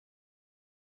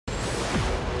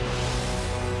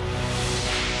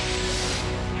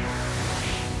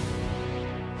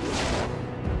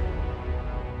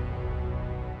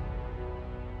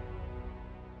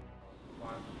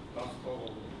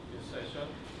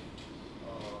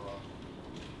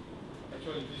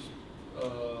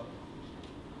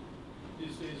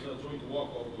this is a joint work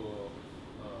of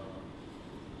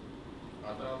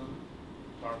Adam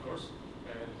Parkers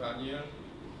and Daniel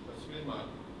Spielman,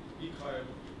 Nikhil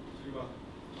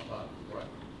Srivastava,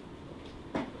 right?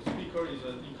 The speaker is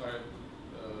Nikhil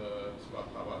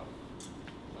Srivastava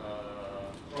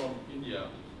from India.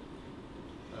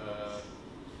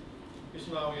 He's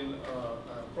now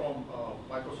from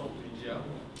Microsoft India,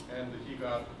 and he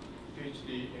got PhD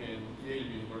in Yale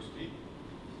University.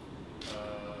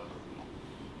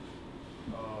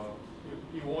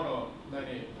 He won a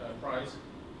prize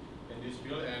in this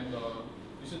field, and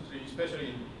recently, especially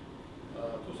in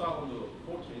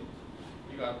 2014,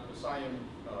 he got the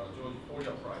George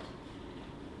Fourier Prize.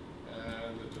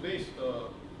 And today's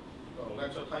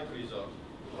lecture title is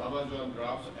Ramanujan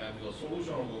graphs and the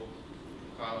solution of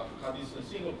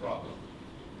Kadison-Singer problem.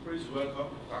 Please welcome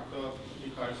Dr.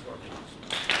 Nikhil Srivastava.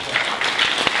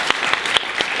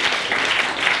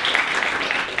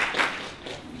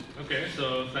 Okay,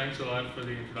 so thanks a lot for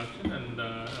the introduction, and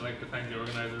I'd like to thank the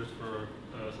organizers for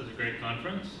such a great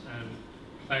conference, and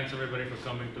thanks everybody for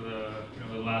coming to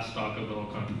the last talk of the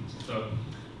whole conference. So,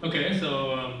 okay,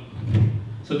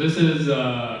 so this is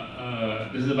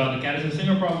about the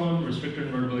Kadison-Singer problem, restricted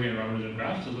invertibility and Ramanujan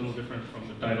graphs. It's a little different from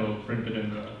the title printed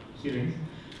in the proceedings,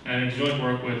 and it's joint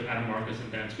work with Adam Marcus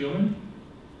and Dan Spielman.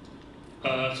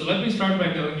 So let me start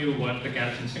by telling you what the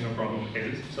Kadison-Singer problem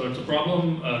is. So it's a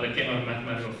problem that came out of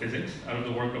mathematical physics, out of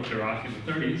the work of Dirac in the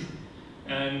 30s.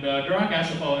 And Dirac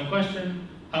asked the following question: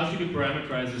 how should you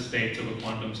parameterize the states of a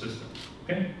quantum system?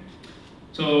 Okay.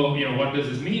 So what does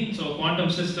this mean? So a quantum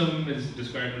system is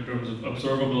described in terms of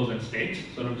observables and states.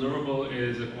 So an observable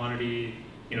is a quantity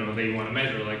that you want to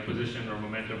measure, like position or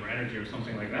momentum or energy or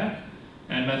something like that.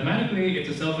 And mathematically, it's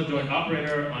a self-adjoint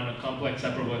operator on a complex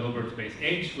separable Hilbert space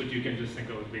H, which you can just think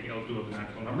of as being L2 of the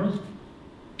natural numbers.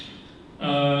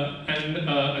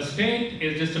 A state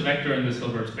is just a vector in this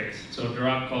Hilbert space. So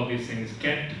Dirac called these things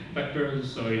ket vectors.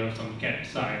 So you have some ket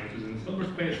psi, which is in this Hilbert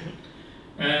space.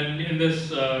 And in this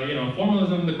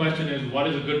formalism, the question is, what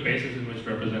is a good basis in which to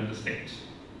represent the states?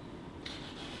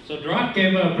 So Dirac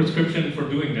gave a prescription for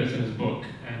doing this in his book,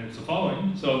 and it's the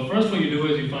following. So first what you do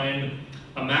is you find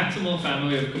a maximal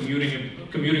family of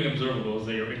commuting observables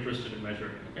that you're interested in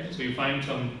measuring. Okay? So you find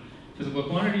some physical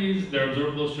quantities, their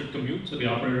observables should commute, so the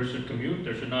operators should commute.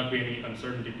 There should not be any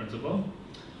uncertainty principle.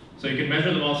 So you can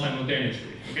measure them all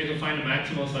simultaneously. Okay, so find a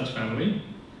maximal such family.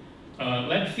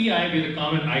 Let phi I be the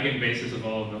common eigenbasis of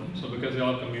all of them. So because they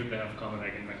all commute, they have common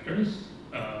eigenvectors.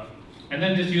 And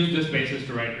then just use this basis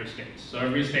to write your states. So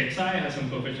every state psi has some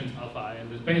coefficients alpha I in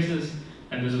this basis,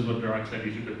 and this is what Dirac said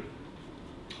you should do.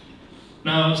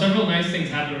 Now, several nice things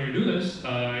happen when you do this.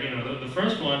 The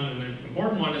first one, and the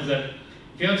important one, is that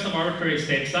if you have some arbitrary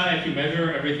state psi, if you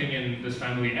measure everything in this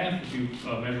family F, if you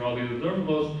measure all these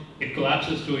observables, it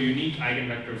collapses to a unique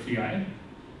eigenvector phi I.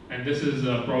 And this is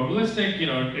probabilistic.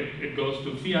 It goes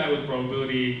to phi I with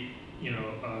probability,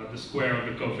 the square of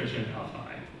the coefficient alpha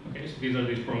I. Okay, so these are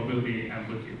these probability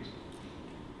amplitudes.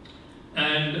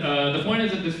 And the point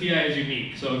is that this phi I is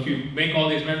unique. So if you make all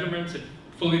these measurements, it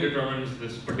fully determines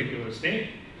this particular state.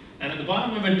 And at the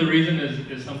bottom of it, the reason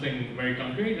is something very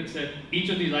concrete. It's that each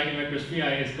of these eigenvectors phi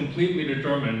I is completely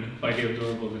determined by the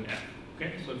observables in F.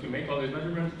 Okay, so if you make all these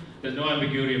measurements, there's no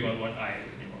ambiguity about what I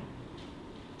is anymore.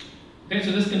 Okay,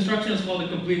 so this construction is called a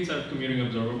complete set of commuting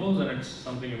observables, and it's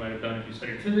something you might have done if you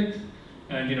studied physics.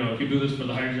 And if you do this for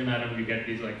the hydrogen atom, you get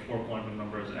these like 4 quantum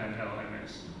numbers, N, L,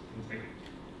 Ms.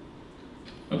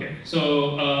 Okay,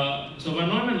 so Von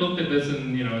Neumann looked at this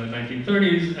in the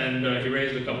 1930s, and he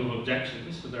raised a couple of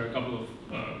objections. So there are a couple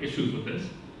of issues with this.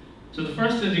 So the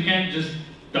first is you can't just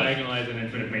diagonalize an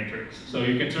infinite matrix. So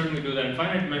you can certainly do that in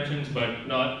finite dimensions, but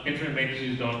not infinite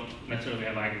matrices don't necessarily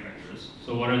have eigenvectors.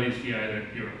 So what are these phi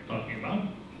that you're talking about?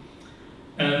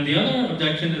 And the other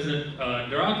objection is that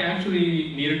Dirac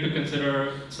actually needed to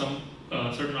consider some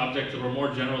certain objects that were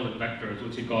more general than vectors,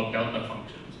 which he called delta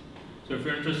functions. So if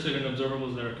you're interested in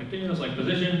observables that are continuous, like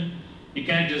position, you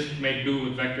can't just make do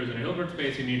with vectors in a Hilbert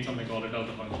space. You need something called a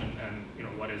delta function, and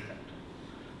what is that?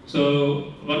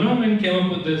 So Von Neumann came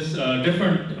up with this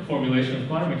different formulation of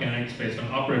quantum mechanics based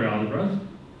on operator algebras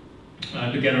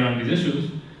to get around these issues.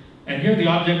 And here the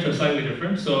objects are slightly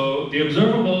different. So the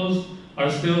observables are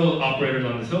still operators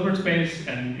on this Hilbert space,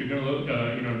 and you're going to look,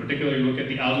 in particular, you look at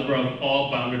the algebra of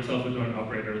all bounded self-adjoint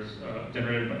operators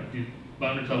generated by these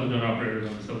bounded self-adjoint operators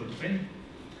on this Hilbert space.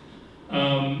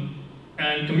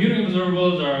 And commuting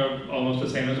observables are almost the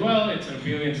same as well. It's an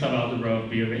abelian subalgebra of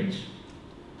B of H.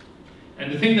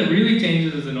 And the thing that really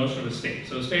changes is the notion of a state.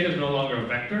 So a state is no longer a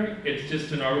vector, it's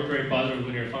just an arbitrary positive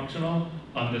linear functional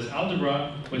on this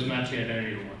algebra which maps the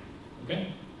identity to 1.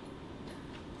 Okay?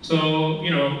 So,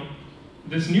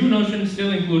 this new notion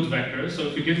still includes vectors. So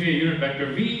if you give me a unit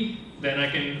vector v, then I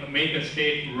can make a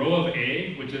state rho of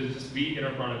A, which is just v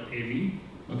inner product AV.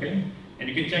 Okay? And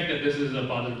you can check that this is a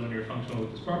positive linear functional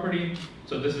with this property.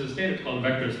 So this is a state, it's called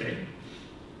vector state.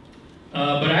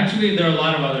 But actually, there are a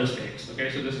lot of other states.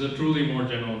 Okay, so this is a truly more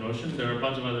general notion. There are a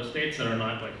bunch of other states that are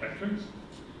not like vectors.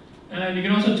 And you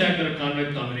can also check that a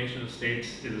convex combination of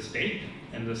states is a state,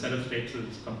 and the set of states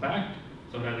is compact.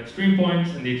 So it has extreme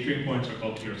points, and the extreme points are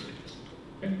called pure states.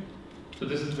 Okay, so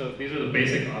these are the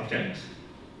basic objects.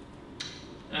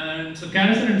 And so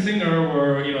Kadison and Singer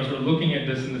were, sort of looking at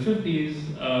this in the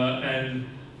 50s, and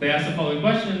they asked the following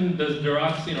question: does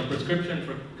Dirac's, prescription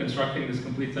for constructing this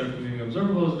complete set of commuting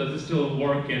observables, does it still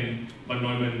work in von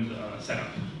Neumann's setup?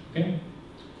 Okay,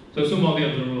 so assume all the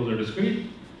observables are discrete.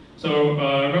 So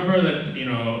remember that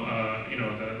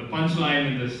the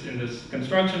punchline in this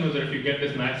construction was that if you get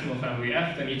this maximal family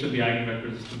F, then each of the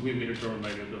eigenvectors is completely determined by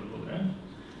the observable there.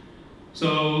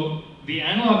 So the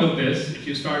analog of this, if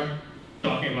you start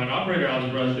talking about operator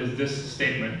algebras, is this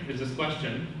statement, is this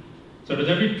question. So does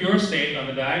every pure state on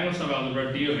the diagonal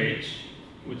subalgebra D of H,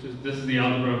 this is the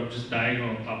algebra of just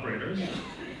diagonal operators,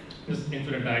 this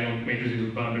infinite diagonal matrices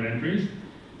with bounded entries,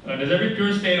 does every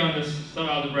pure state on this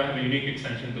subalgebra have a unique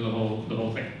extension to the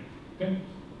whole thing? Okay,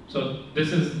 so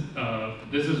this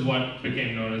is what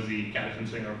became known as the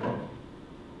Kadison-Singer problem.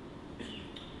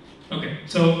 Okay,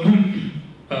 so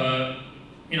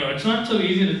it's not so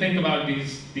easy to think about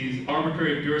these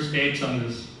arbitrary pure states on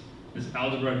this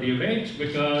algebra D of H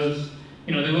because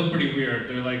they look pretty weird.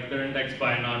 They're indexed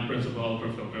by non-principal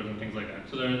algebra filters and things like that.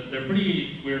 So they're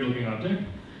pretty weird looking object.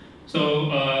 So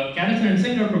Kadison and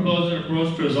Singer proposed an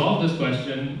approach to resolve this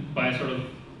question by sort of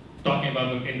talking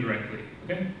about them indirectly.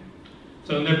 Okay.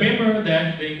 So in their paper,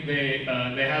 they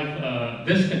have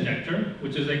this conjecture,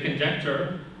 which is a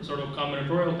conjecture, a sort of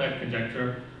combinatorial type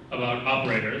conjecture about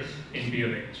operators in B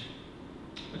of H.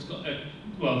 It's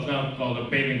now called a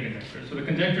paving conjecture. So the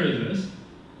conjecture is this.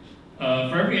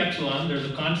 For every epsilon, there's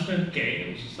a constant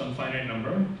k, which is some finite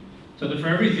number. So that for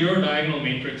every zero diagonal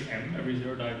matrix M, every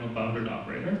zero diagonal bounded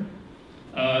operator,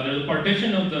 there's a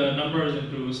partition of the numbers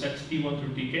into sets T1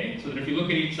 through Tk. So that if you look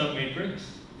at each submatrix,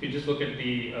 if you just look at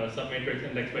the submatrix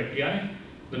indexed by Ti,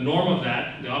 the norm of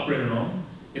that, the operator norm,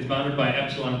 is bounded by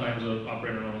epsilon times the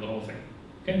operator norm of the whole thing.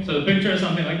 Okay, so the picture is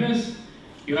something like this.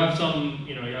 You have some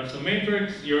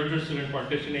matrix. You're interested in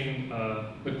partitioning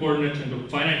the coordinates into a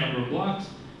finite number of blocks,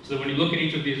 so that when you look at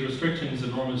each of these restrictions, the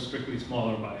norm is strictly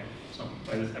smaller by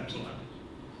this epsilon.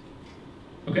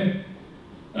 Okay,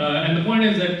 and the point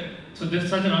is that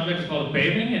such an object is called a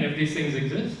paving, and if these things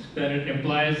exist, then it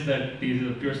implies that these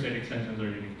pure state extensions are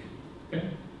unique. Okay.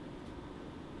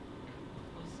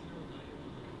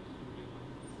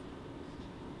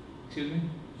 Excuse me.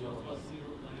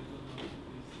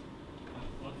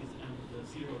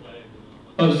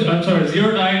 Oh, I'm sorry,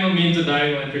 zero diagonal means the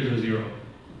diagonal entries are zero.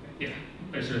 Yeah,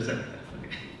 I should have said that.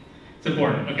 Okay. It's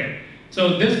important. Okay.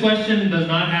 So this question does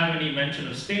not have any mention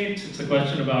of states. It's a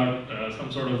question about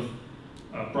some sort of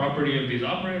property of these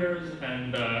operators,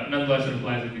 and nonetheless it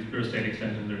implies that these pure state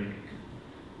extensions are unique.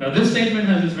 Now this statement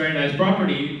has this very nice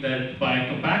property that by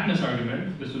compactness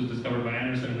argument, this was discovered by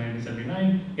Anderson in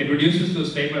 1979, it reduces to a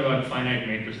state by about finite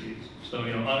matrices. So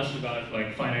honestly about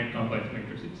like finite complex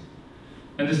matrices.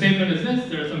 And the statement is this: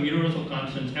 there are some universal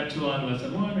constants epsilon less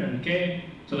than 1 and k,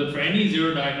 so that for any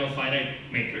zero diagonal finite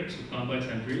matrix with complex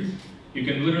entries, you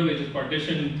can literally just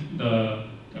partition the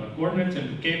coordinates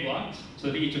into k blocks, so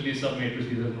that each of these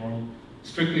submatrices is norm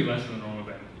strictly less than the norm of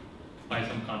n by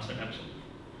some constant epsilon.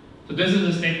 So this is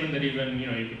a statement that even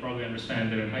you could probably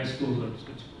understand that in high school, so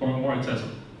it's more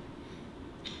accessible.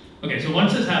 Okay, so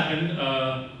once this happened,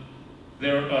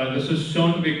 this was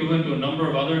shown to be equivalent to a number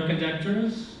of other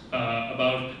conjectures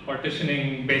about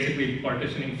basically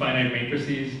partitioning finite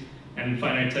matrices and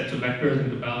finite sets of vectors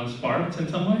into balanced parts in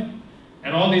some way.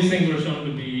 And all these things were shown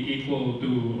to be equal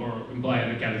to or imply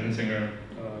the Kadison-Singer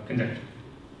conjecture.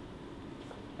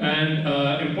 And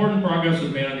important progress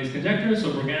was made on these conjectures.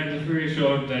 So Bourgain and Zafiri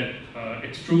showed that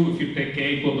it's true if you take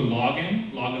k equal to log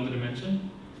n, log of the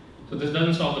dimension. So this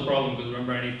doesn't solve the problem because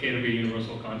remember I need k to be a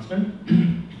universal constant.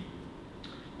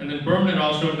 And then Berman et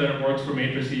al. Showed that it works for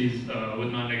matrices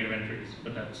with non-negative entries,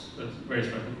 but that's very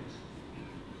special case.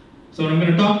 So what I'm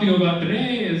going to talk to you about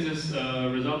today is this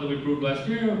result that we proved last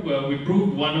year. Well, we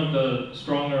proved one of the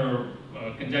stronger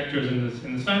conjectures in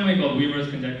this family called Weaver's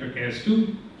conjecture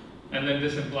KS2, and then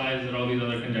this implies that all these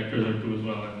other conjectures are true as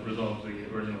well and resolves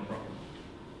the original problem.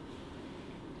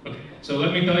 so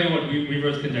let me tell you what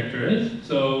Weaver's conjecture is.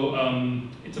 So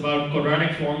it's about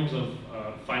quadratic forms of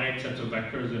finite sets of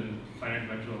vectors in finite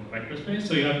dimensional vector space.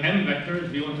 So you have m vectors,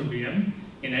 v1 through vm,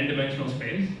 in n-dimensional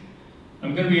space.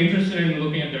 I'm going to be interested in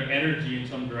looking at their energy in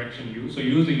some direction u. So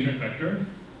u is a unit vector.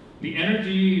 The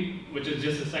energy, which is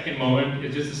just the second moment,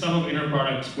 is just the sum of inner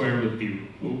product squared with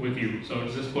u. So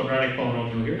it's this quadratic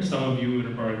polynomial here, sum of u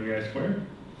inner product vi squared.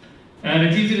 And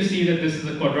it's easy to see that this is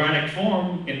a quadratic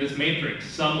form in this matrix,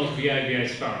 sum of vi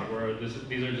star, where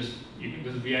these are just,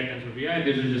 this is vi tensor vi,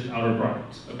 these are just outer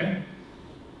products, okay?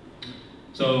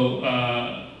 So,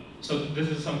 so this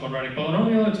is some quadratic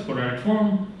polynomial, it's a quadratic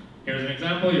form. Here's an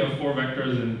example, you have 4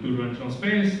 vectors in 2-dimensional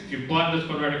space. If you plot this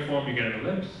quadratic form, you get an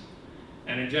ellipse.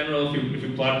 And in general, if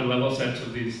you plot the level sets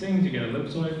of these things, you get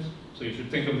ellipsoids. So you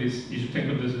should think of this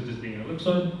as just being an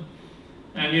ellipsoid.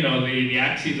 And you know, the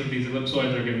axes of these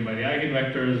ellipsoids are given by the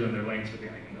eigenvectors and their lengths with the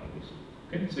eigenvalues.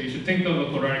 Okay, so you should think of a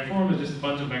quadratic form as just a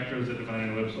bunch of vectors that define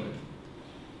an ellipsoid.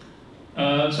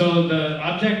 So the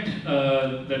object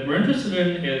that we're interested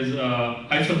in is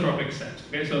isotropic sets.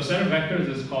 Okay, so a set of vectors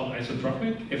is called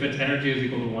isotropic if its energy is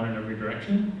equal to 1 in every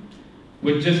direction,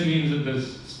 which just means that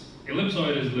this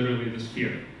ellipsoid is literally the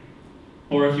sphere.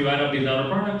 Or if you add up these outer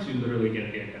products, you literally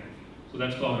get the identity. So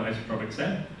that's called an isotropic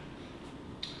set.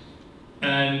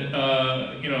 And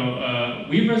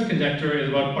Weaver's conjecture is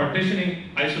about partitioning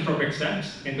isotropic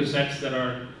sets into sets that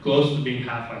are close to being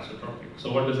half isotropic.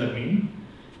 So what does that mean?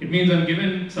 It means I'm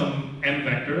given some m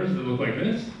vectors that look like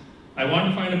this. I want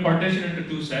to find a partition into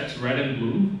 2 sets, red and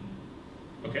blue.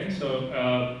 Okay,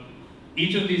 so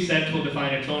each of these sets will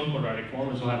define its own quadratic form,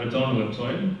 which will have its own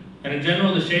ellipsoid. And in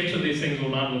general, the shapes of these things will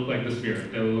not look like the sphere.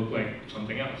 They will look like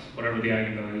something else, whatever the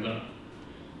eigenvalues are.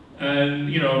 And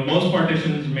you know, most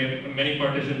partitions, many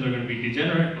partitions are going to be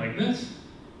degenerate like this.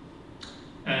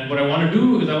 And what I want to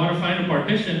do is I want to find a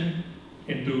partition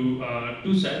into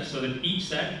 2 sets so that each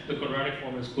set, the quadratic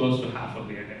form is close to half of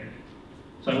the identity.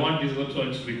 So I want these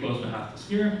ellipsoids to be close to half the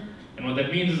sphere. And what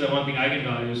that means is I want the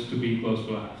eigenvalues to be close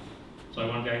to a half. So I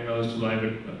want the eigenvalues to lie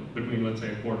between, let's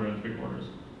say, 1/4 and 3/4.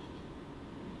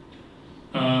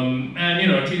 And you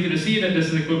know, it's easy to see that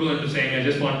this is equivalent to saying I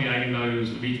just want the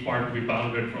eigenvalues of each part to be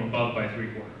bounded from above by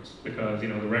 3/4, because you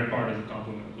know the red part is a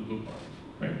complement of the blue part,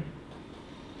 right?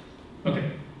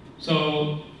 Okay,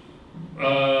 so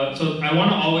I want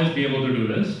to always be able to do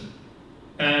this,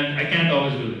 and I can't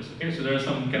always do this. Okay, so there are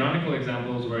some canonical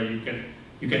examples where you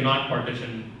cannot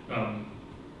partition an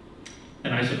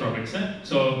isotropic set.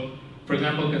 So, for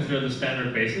example, consider the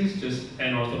standard basis, just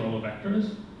n orthonormal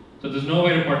vectors. So there's no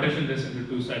way to partition this into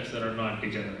 2 sets that are not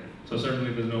degenerate. So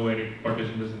certainly there's no way to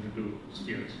partition this into 2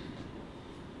 spheres.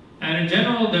 And in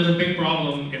general, there's a big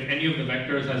problem if any of the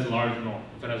vectors has large norm.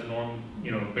 If it has norm,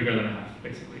 you know, bigger than a half,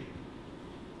 basically.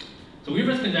 So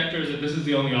Weaver's conjecture is that this is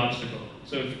the only obstacle.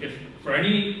 So if for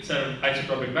any set of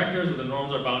isotropic vectors where the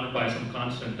norms are bounded by some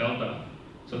constant delta,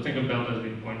 so think of delta as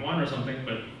being 0.1 or something,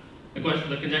 but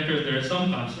the conjecture is there is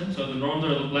some constant, so the norms are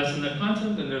less than that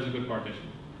constant, then there's a good partition.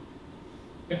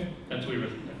 Okay, that's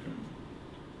Weaver's conjecture.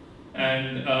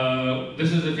 And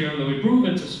this is the theorem that we prove.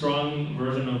 It's a strong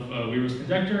version of Weaver's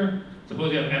conjecture.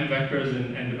 Suppose you have m vectors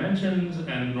in n dimensions,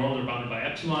 and norms are bounded by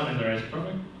epsilon, and they're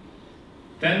isotropic.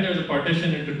 Then there's a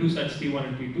partition into 2 sets T1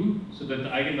 and T2, so that the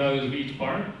eigenvalues of each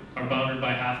part are bounded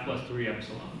by half plus 3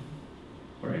 epsilon.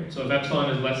 Right? So if epsilon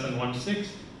is less than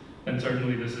 1/6, then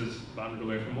certainly this is bounded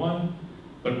away from 1.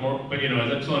 But you know,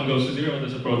 as epsilon goes to 0,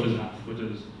 this approaches half, which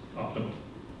is optimal.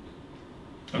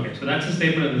 Okay, so that's the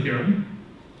statement of the theorem.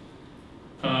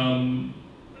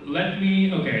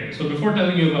 Okay, so before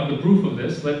telling you about the proof of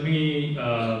this, let me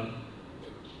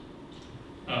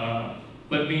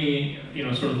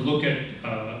sort of look at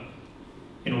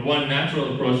one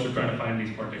natural approach to try to find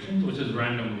these partitions, which is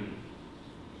randomly.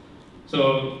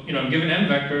 So I'm given m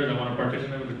vectors. I want to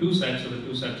partition them into 2 sets, so the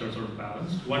 2 sets are sort of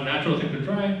balanced. One natural thing to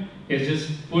try is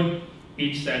just put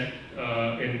each set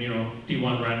in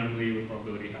T1 randomly with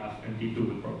probability half and T2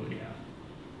 with probability half.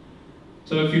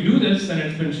 So if you do this, then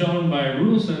it's been shown by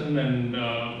Rudolson and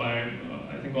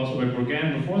I think also by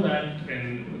Bourgain before that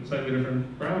in slightly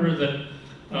different parameters that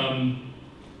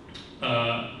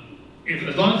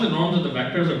as long as the norms of the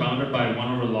vectors are bounded by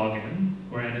 1/log n,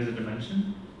 where n is a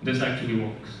dimension, this actually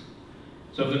works.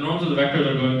 So if the norms of the vectors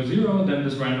are going to 0, then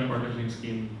this random partitioning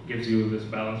scheme gives you this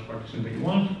balanced partition that you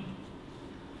want.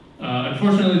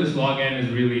 Unfortunately, this log n is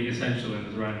really essential in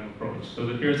this random approach. So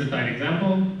here's a tiny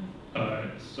example.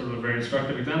 It's sort of a very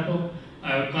instructive example. I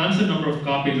have a constant number of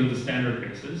copies of the standard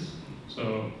basis.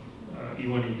 So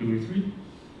E1, E2, E3.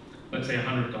 Let's say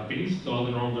 100 copies. So all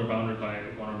the norms are bounded by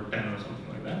 1/10 or something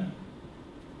like that.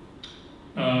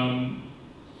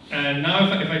 And now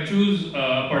if I choose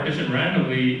a partition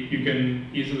randomly, you can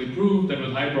easily prove that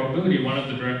with high probability, one of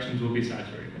the directions will be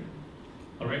saturated.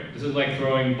 All right, this is like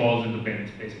throwing balls into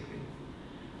bins, basically.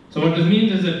 So what this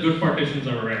means is that good partitions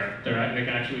are rare. They can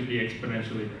actually be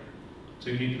exponentially rare. So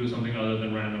you need to do something other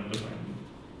than random to find them.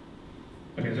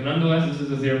 Okay, so nonetheless, this is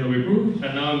the theorem that we proved,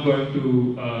 and now I'm going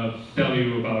to tell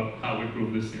you about how we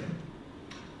prove this theorem.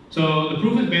 So the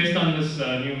proof is based on this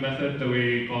new method that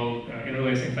we call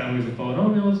interlacing families of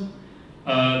polynomials.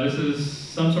 This is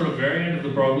some sort of variant of the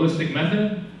probabilistic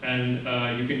method,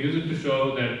 and you can use it to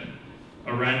show that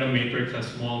a random matrix has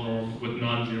small norm with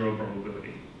non-zero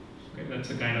probability. Okay, that's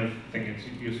the kind of thing it's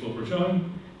useful for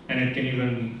showing, and it can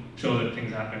even show that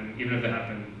things happen, even if they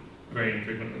happen very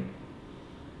infrequently.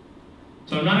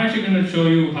 So I'm not actually going to show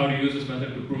you how to use this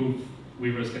method to prove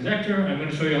Weaver's conjecture. I'm going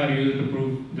to show you how to use it to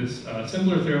prove this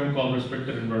simpler theorem called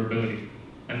restricted invertibility.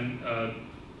 And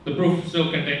the proof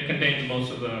still contains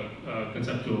most of the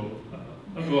conceptual,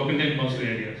 well, contains most of the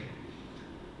ideas.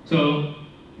 So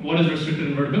what is restricted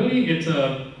invertibility? It's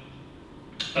a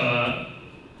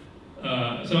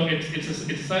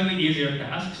it's a slightly easier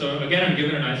task. So again, I'm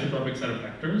given an isotropic set of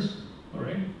vectors, all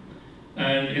right?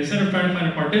 And instead of trying to find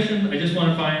a partition, I just want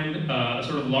to find a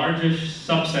sort of largish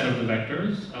subset of the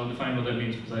vectors. I'll define what that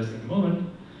means precisely in a moment.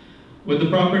 With the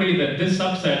property that this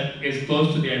subset is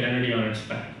close to the identity on its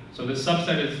span. So this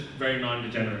subset is very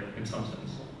non-degenerate in some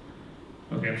sense.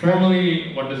 Okay,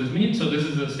 formally, what does this mean? So this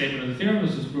is the statement of the theorem.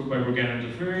 This is proved by Bourgain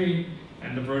and Zafiri,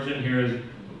 and the version here is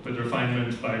with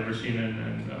refinements by Verschinen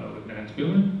and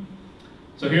Spielman.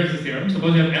 So here's the theorem.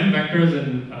 Suppose you have m vectors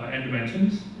in n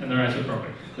dimensions, and they're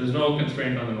isotropic. There's no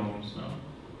constraint on the norms now.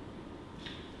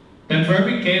 Then for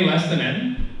every k less than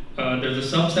n, there's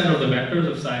a subset of the vectors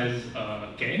of size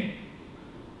k,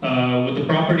 with the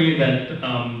property that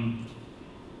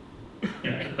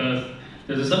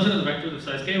there's a subset of the vectors of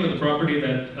size k with the property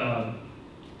that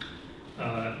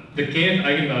the kth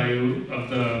eigenvalue of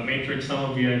the matrix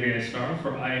sum of vi vi star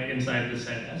for I inside the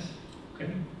set S,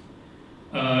 okay,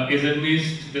 is at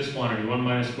least this quantity, 1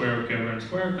 minus square root k over n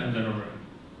squared times n over n.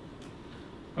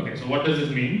 Okay, so what does this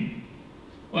mean?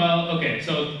 Well, okay,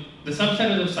 so the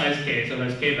subset is of size k, so it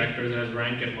has k vectors, it has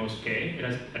rank at most k, it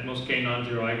has at most k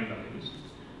non-zero eigenvalues.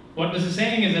 What this is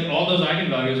saying is that all those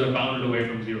eigenvalues are bounded away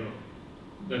from 0,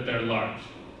 that they're large,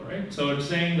 all right? So it's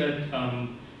saying that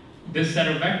this set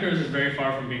of vectors is very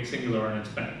far from being singular on its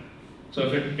span. So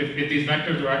if these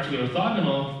vectors were actually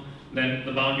orthogonal, then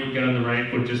the bound you get on the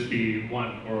right would just be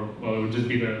 1, or well, it would just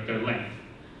be their length.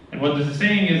 And what this is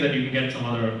saying is that you can get some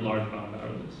other large bound out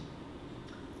of this.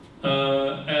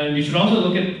 And you should also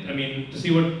look at, I mean, to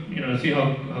see what, see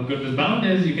how good this bound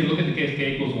is, you can look at the case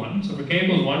k equals 1. So for k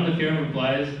equals 1, the theorem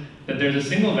implies that there's a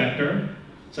single vector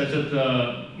such that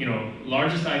the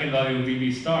largest eigenvalue of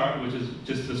VB star, which is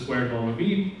just the squared norm of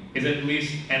V, is at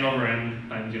least n over n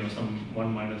times some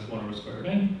 1 minus 1 over square root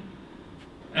n.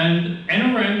 And n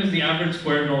over n is the average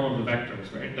squared norm of the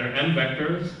vectors, right? They're m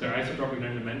vectors, they're isotropic in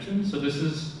n dimensions, so this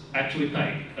is actually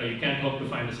tight. You can't hope to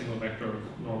find a single vector of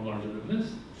norm larger than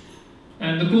this.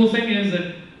 And the cool thing is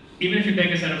that even if you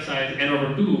take a set of size n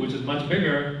over 2, which is much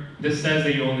bigger, this says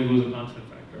that you only lose a constant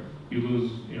factor. You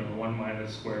lose 1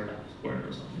 minus squared half squared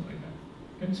or something like that.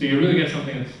 Okay? So you really get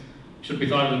something that should be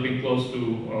thought of as being close to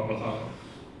orthogonal.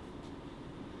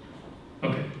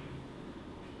 Okay.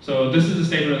 So this is the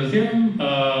statement of the theorem.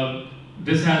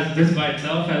 This by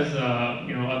itself has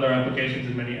other applications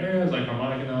in many areas like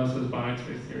harmonic analysis, Banach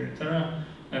space theory, etc.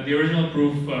 And the original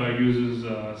proof uses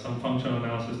some functional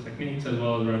analysis techniques as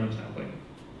well as random sampling.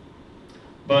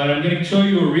 But I'm going to show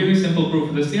you a really simple proof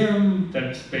of this theorem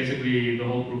that's basically the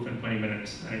whole proof in 20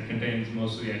 minutes, and it contains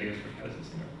most of the ideas for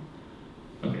Kadison-Singer.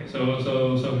 Okay,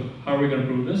 so how are we going to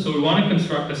prove this? So we want to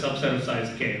construct a subset of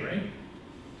size k, right?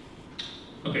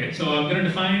 Okay, so I'm going to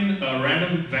define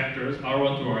random vectors,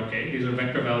 R1 through Rk. These are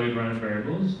vector valued random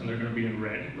variables, and they're going to be in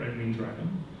red. Red means random.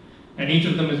 And each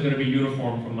of them is going to be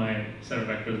uniform from my set of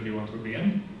vectors v1 through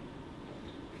vn.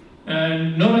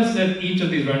 And notice that each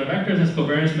of these random vectors has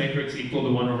covariance matrix equal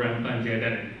to 1 over m times the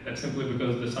identity. That's simply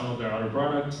because the sum of their outer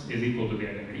products is equal to the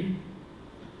identity.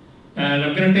 And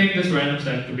I'm going to take this random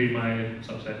set to be my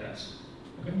subset S.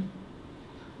 Okay?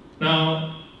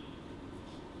 Now,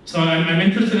 so I'm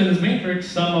interested in this matrix,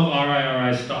 sum of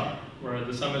Ri star, where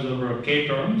the sum is over k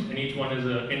terms, and each one is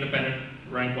an independent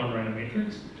rank 1 random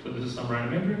matrix. So this is some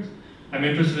random matrix. I'm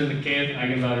interested in the kth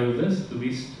eigenvalue of this, the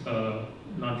least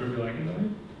non-trivial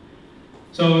eigenvalue.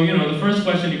 So, the first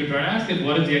question you could try to ask is,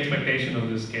 what is the expectation of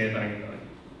this kth eigenvalue?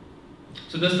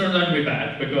 So this turns out to be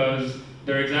bad, because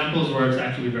there are examples where it's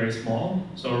actually very small.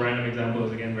 So a random example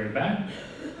is again very bad.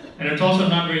 And it's also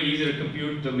not very easy to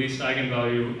compute the least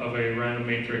eigenvalue of a random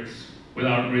matrix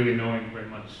without really knowing very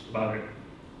much about it.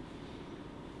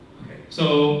 Okay.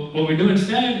 So what we do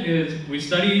instead is we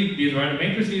study these random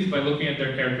matrices by looking at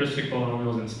their characteristic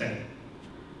polynomials instead.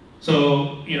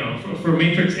 So, for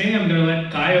matrix A, I'm going to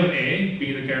let chi of A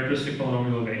be the characteristic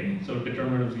polynomial of A. So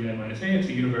determinant of Zi minus A, it's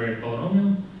a univariate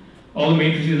polynomial. All the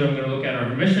matrices I'm going to look at are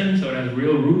Hermitian, so it has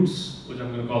real roots, which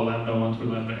I'm going to call lambda 1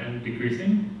 through lambda n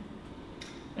decreasing.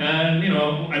 And,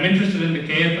 I'm interested in the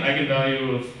kth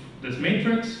eigenvalue of this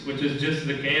matrix, which is just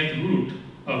the kth root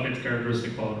of its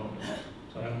characteristic polynomial.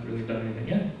 So I haven't really done anything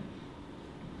yet.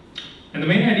 And the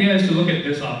main idea is to look at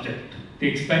this object, the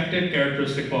expected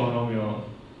characteristic polynomial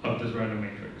of this random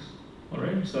matrix. All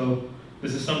right, so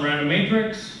this is some random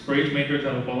matrix. For each matrix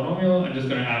I have a polynomial. I'm just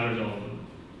going to average all of them.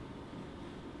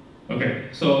 Okay,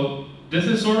 so this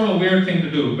is sort of a weird thing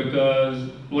to do because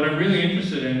what I'm really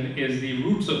interested in is the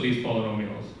roots of these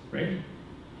polynomials, right?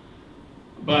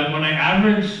 But when I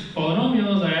average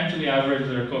polynomials, I actually average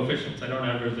their coefficients. I don't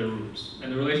average their roots.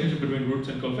 And the relationship between roots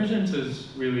and coefficients is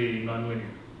really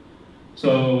nonlinear.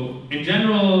 So in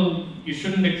general, you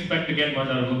shouldn't expect to get much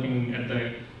out of looking at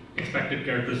the expected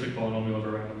characteristic polynomial of a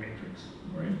random matrix,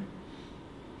 right?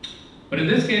 But in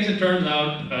this case, it turns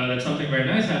out that something very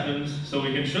nice happens. So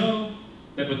we can show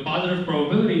that with positive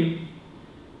probability,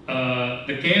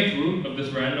 the kth root of this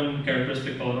random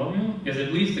characteristic polynomial is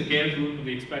at least the kth root of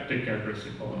the expected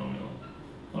characteristic polynomial.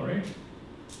 All right.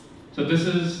 So this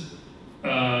is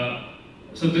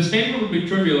so this statement would be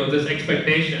trivial if this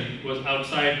expectation was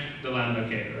outside the lambda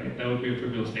k, right? That would be a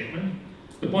trivial statement.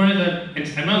 The point is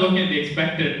that I'm not looking at the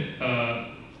expected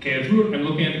kth root. I'm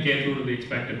looking at the kth root of the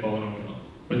expected polynomial,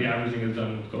 where the averaging is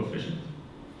done with coefficients.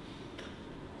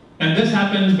 And this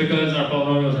happens because our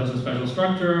polynomials have a special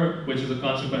structure, which is a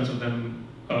consequence of them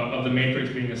of the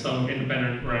matrix being a sum of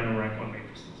independent random rank 1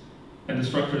 matrices. And the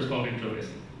structure is called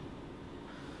interlacing.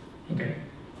 Okay.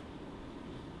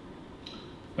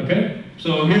 Okay.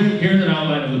 So here's an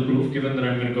outline of the proof, given that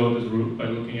I'm going to go this route by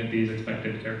looking at these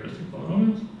expected characteristic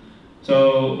polynomials.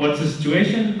 So what's the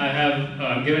situation? I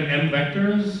have given m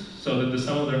vectors so that the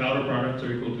sum of their outer products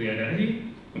are equal to the identity.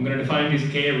 I'm going to define these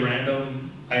k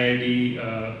random IID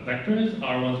vectors,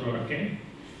 R1 through Rk.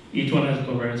 Each one has a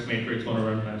covariance matrix 1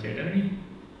 over m times the identity.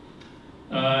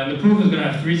 And the proof is going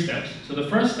to have 3 steps. So the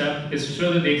first step is to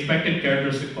show that the expected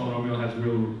characteristic polynomial has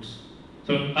real roots.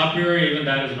 So a priori, even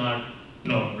that is not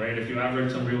known, right? If you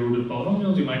average some real rooted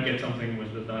polynomials, you might get something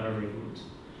which does not have real roots.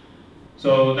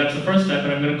 So that's the first step,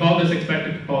 and I'm going to call this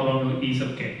expected polynomial E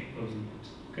sub k.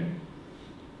 Okay.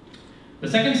 The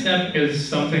second step is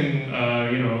something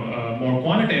more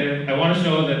quantitative. I want to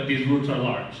show that these roots are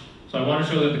large. So I want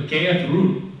to show that the kth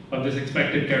root of this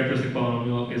expected characteristic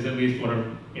polynomial is at least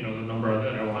whatever the number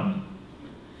that I want.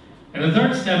 And the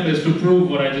third step is to prove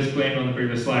what I just claimed on the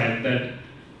previous slide, that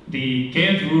the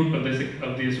kth root of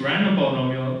this random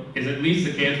polynomial is at least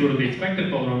the kth root of the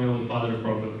expected polynomial with positive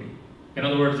probability. In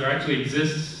other words, there actually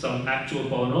exists some actual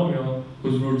polynomial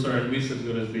whose roots are at least as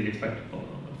good as the expected polynomial.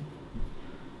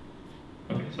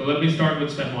 Okay, so let me start with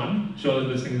step 1, show that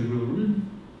this thing is real rooted.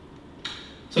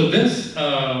 So this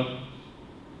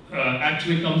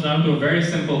actually comes down to a very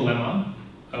simple lemma,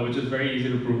 which is very easy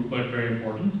to prove but very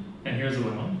important. And here's the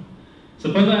lemma.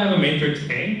 Suppose I have a matrix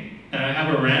A, and I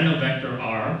have a random vector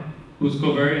R, whose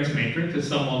covariance matrix is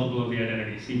some multiple of the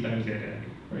identity, C times the identity,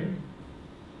 right?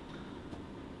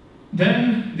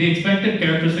 Then the expected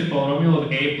characteristic polynomial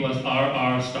of A plus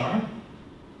R star,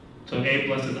 so A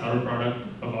plus its outer product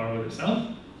of R with itself,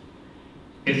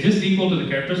 is just equal to the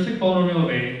characteristic polynomial of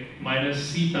A minus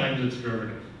C times its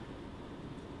derivative.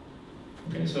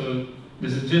 Okay, so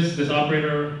this is just this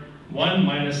operator 1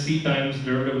 minus C times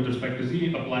derivative with respect to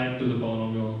Z applied to the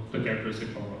polynomial, the characteristic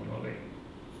polynomial of A.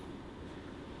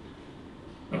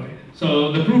 Okay,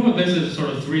 so the proof of this is sort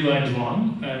of 3 lines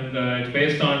long, and it's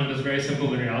based on this very simple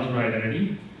linear algebra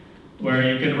identity,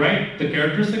 where you can write the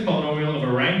characteristic polynomial of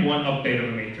a rank 1 update of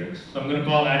a matrix. So I'm going to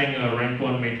call adding a rank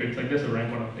 1 matrix like this a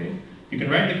rank 1 update. You can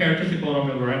write the characteristic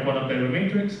polynomial of a rank 1 update of a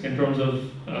matrix in terms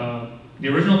of the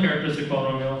original characteristic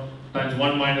polynomial times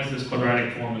 1 minus this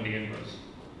quadratic form in the inverse.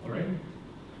 All right?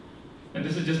 And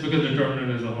this is just because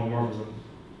determinant is a homomorphism.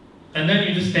 And then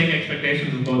you just take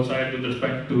expectations of both sides with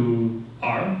respect to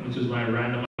R, which is my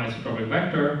random isotropic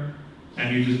vector,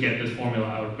 and you just get this formula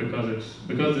out because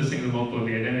this thing is a multiple of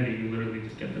the identity, you literally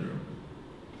just get the derivative.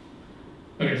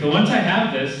 Okay, so once I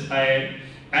have this, I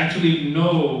actually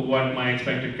know what my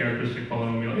expected characteristic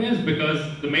polynomial is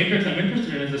because the matrix I'm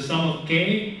interested in is the sum of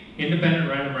k independent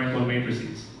random rank 1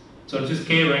 matrices. So it's just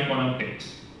k rank 1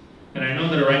 updates. And I know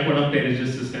that a rank 1 update is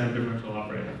just this kind of differential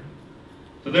operator.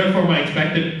 So therefore, my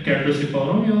expected characteristic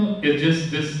polynomial is just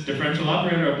this differential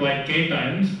operator applied k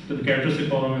times to the characteristic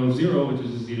polynomial of 0, which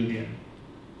is z to the n.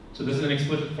 So this is an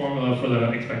explicit formula for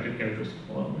the expected characteristic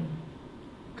polynomial.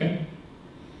 Okay?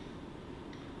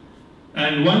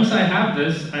 And once I have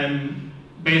this, I'm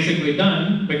basically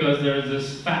done, because there's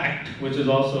this fact, which is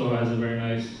also has a very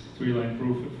nice 3-line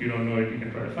proof. If you don't know it, you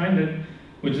can try to find it,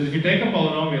 which is if you take a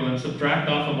polynomial and subtract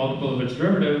off a multiple of its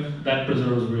derivative, that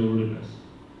preserves real rootedness.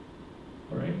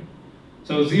 All right?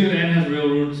 So z to the n has real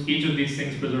roots. Each of these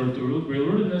things preserve the real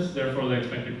rootedness. Therefore, the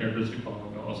expected characteristic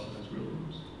polynomial also has real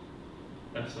roots.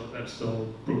 That's the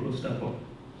proof of step 1.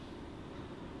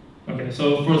 Okay,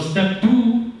 so for step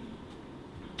 2,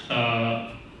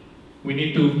 we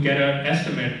need to get an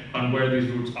estimate on where these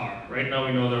roots are. Right now,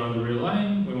 we know they're on the real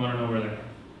line. We want to know where they are.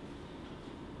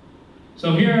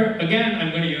 So here, again,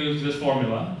 I'm going to use this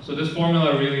formula. So this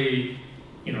formula really,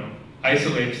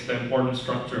 isolates the important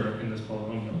structure in this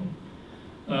polynomial.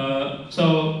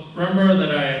 So remember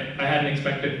that I had an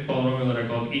expected polynomial that I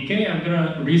called ek. I'm going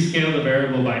to rescale the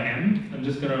variable by m. I'm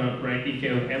just going to write ek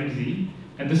of mz.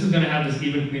 And this is going to have this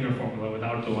even cleaner formula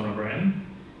without the 1 over n.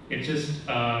 It just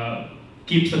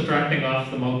keeps subtracting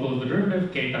off the multiple of the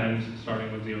derivative, k times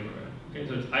starting with 0 over n. Okay,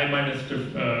 so it's I minus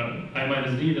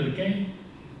d to the k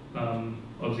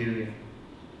of z to the n.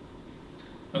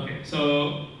 Okay,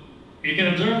 so you can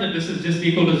observe that this is just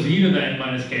equal to z to the n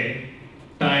minus k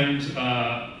times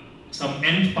some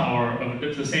nth power of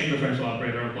it's the same differential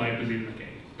operator applied to z to the k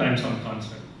times some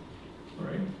constant. All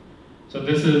right. So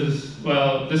this is,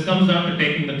 well, this comes down to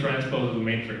taking the transpose of the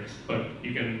matrix, but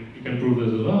you can prove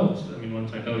this as well.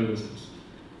 Once I tell you this, it's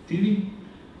easy.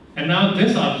 And now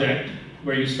this object,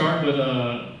 where you start with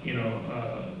a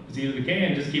z to the k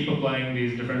and just keep applying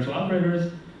these differential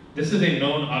operators, this is a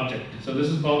known object. So this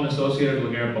is called an associated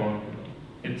Laguerre polynomial.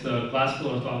 It's a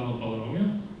classical orthogonal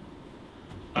polynomial.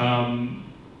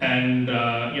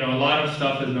 A lot of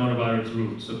stuff is known about its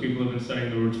roots. So people have been studying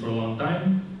the roots for a long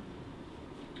time.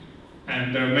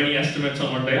 And there are many estimates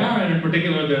on what they are, and in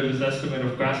particular, there's this estimate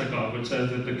of Krasikov, which says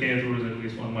that the kth root is at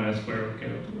least 1 minus square root of k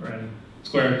over n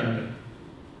square times n.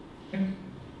 Okay?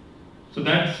 So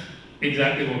that's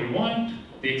exactly what we want.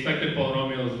 The expected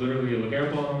polynomial is literally a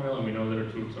Laguerre polynomial, and we know that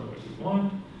its roots are what we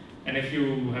want. And if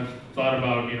you have thought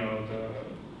about,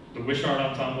 the Wishart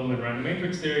ensemble in random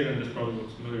matrix theory, then this probably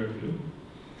looks familiar to you.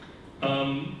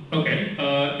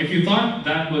 If you thought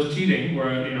that was cheating, where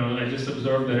I just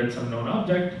observed that it's some known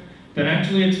object, then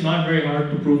actually it's not very hard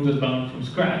to prove this bound from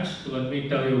scratch. So let me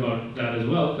tell you about that as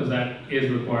well, because that is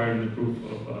required in the proof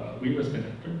of Weaver's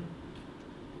connector.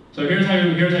 So here's how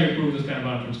you prove this kind of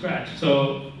bound from scratch.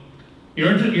 So you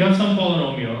have some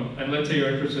polynomial, and let's say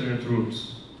you're interested in its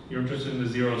roots. You're interested in the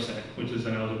 0 set, which is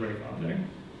an algebraic object.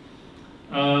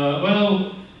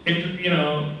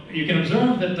 You can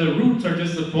observe that the roots are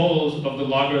just the poles of the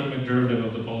logarithmic derivative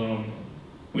of the polynomial,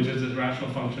 which is this rational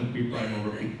function p prime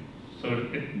over p. So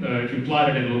if you plot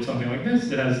it, it looks something like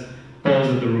this. It has poles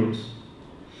at the roots.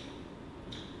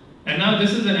 And now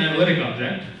this is an analytic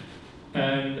object.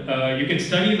 And you can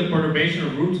study the perturbation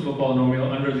of roots of a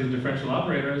polynomial under these differential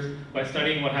operators by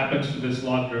studying what happens to this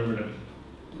log derivative.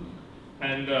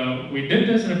 And we did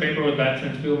this in a paper with Batson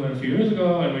and Spielman a few years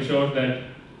ago, and we showed that,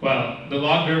 well, the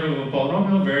log derivative of a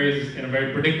polynomial varies in a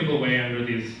very predictable way under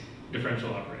these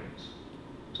differential operators.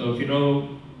 So if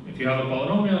you have a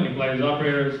polynomial and you apply these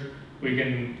operators, we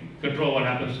can control what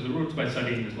happens to the roots by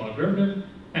studying this log derivative,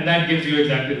 and that gives you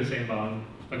exactly the same bound,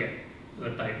 again,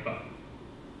 the type bound.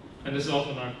 And this is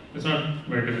also it's not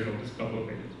very difficult, it's a couple of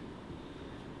pages.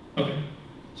 Okay,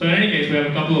 so in any case, we have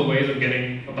a couple of ways of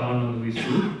getting a bound under these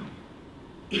two.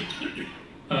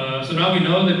 So now we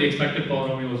know that the expected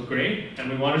polynomial is great, and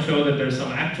we want to show that there's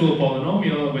some actual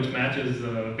polynomial which matches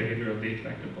the behavior of the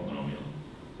expected polynomial.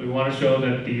 We want to show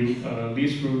that the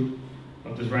least root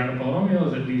of this random polynomial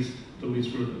is at least the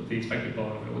least root of the expected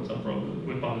polynomial with some probability,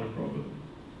 with positive probability.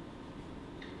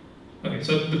 Okay,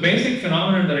 so the basic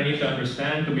phenomenon that I need to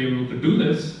understand to be able to do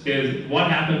this is what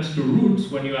happens to roots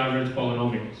when you average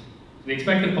polynomials. The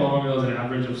expected polynomial is an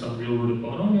average of some real rooted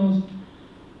polynomials.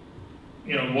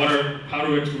 How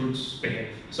do its roots behave?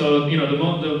 So, the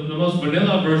most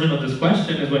vanilla version of this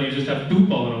question is when you just have two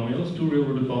polynomials, two real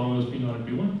rooted polynomials, P0 and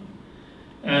P1.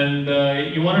 And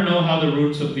you want to know how the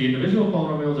roots of the individual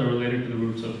polynomials are related to the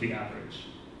roots of the average.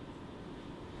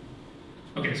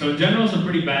 Okay, so in general, some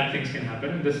pretty bad things can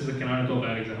happen. This is a canonical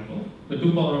bad example. The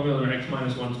two polynomials are x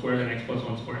minus 1 squared and x plus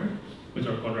 1 squared, which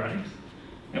are quadratics.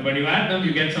 And when you add them,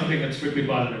 you get something that's strictly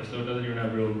positive, so it doesn't even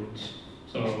have real roots.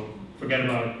 So forget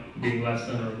about being less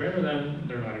than or greater than,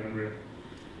 they're not even real.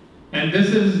 And this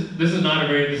is not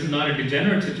a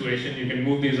degenerate situation. You can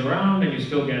move these around and you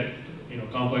still get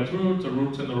complex roots or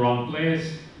roots in the wrong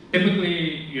place.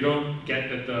 Typically, you don't get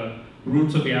that the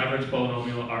roots of the average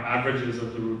polynomial are averages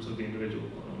of the roots of the individual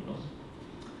polynomials.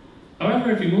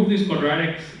 However, if you move these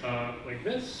quadratics like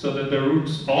this, so that the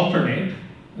roots alternate,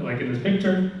 like in this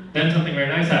picture, then something very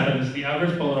nice happens. The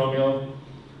average polynomial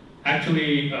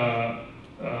actually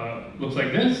looks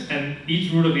like this, and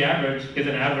each root of the average is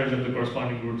an average of the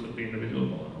corresponding roots of the individual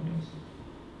polynomials.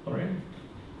 All right?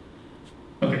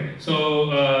 Okay, so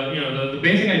the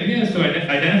basic idea is to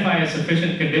identify a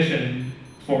sufficient condition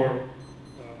for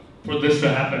this to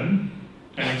happen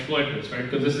and exploit this, right?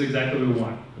 Because this is exactly what we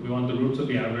want. We want the roots of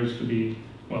the average to be,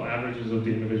 well, averages of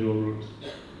the individual roots.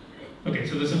 Okay,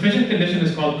 so the sufficient condition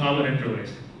is called common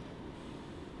interlacing.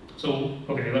 So,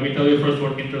 okay, let me tell you first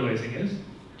what interlacing is.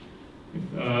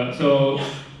 So,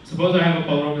 suppose I have a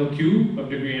polynomial q of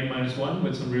degree n-1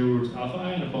 with some real roots alpha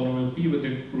I and a polynomial p with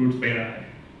the roots beta I.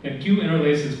 Then q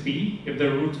interlaces p if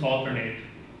their roots alternate,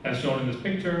 as shown in this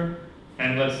picture,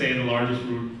 and let's say the largest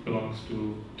root belongs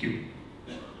to q.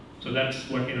 So that's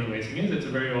what interlacing is. It's a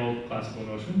very old classical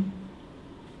notion.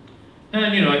 And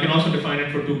I can also define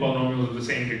it for two polynomials of the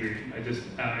same degree. I just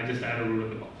add a root at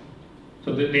the bottom.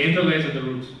 So the interlace of the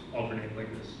roots alternate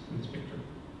like this in this picture.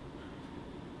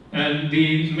 And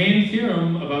the main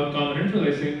theorem about common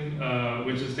interlacing,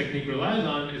 which this technique relies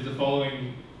on, is the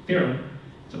following theorem.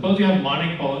 Suppose you have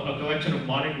a collection of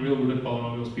monic real rooted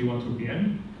polynomials p1 through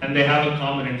pn, and they have a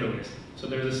common interlacing. So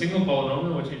there's a single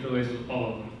polynomial which interlaces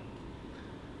all of them.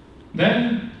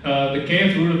 Then the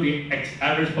kth root of the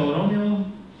average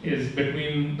polynomial is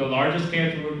between the largest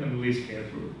kth root and the least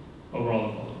kth root over all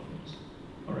the polynomials.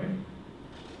 All right.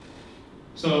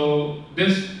 So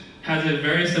this has a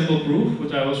very simple proof,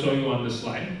 which I will show you on this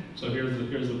slide. So here's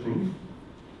the proof.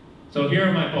 So here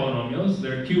are my polynomials.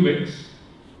 They're cubics.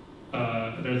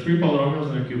 There are three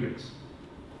polynomials and they're cubics.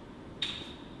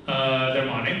 They're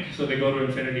monic, so they go to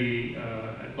infinity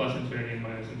at plus infinity and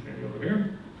minus infinity over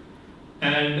here.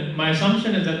 And my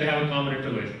assumption is that they have a common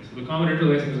interlacing. So the common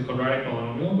interlacing is a quadratic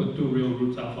polynomial with two real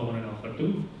roots alpha 1 and alpha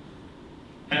 2.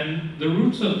 And the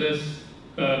roots of this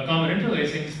common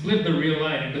interlacing split the real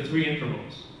line into three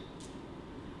intervals.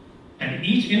 And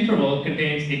each interval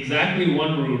contains exactly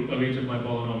one root of each of my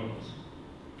polynomials.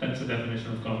 That's the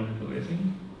definition of common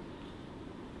interlacing.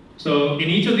 So in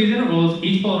each of these intervals,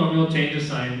 each polynomial changes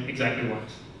sign exactly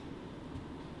once.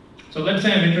 So let's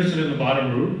say I'm interested in the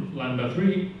bottom root, lambda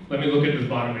 3. Let me look at this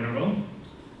bottom interval.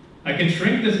 I can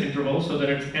shrink this interval so that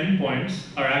its endpoints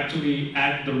are actually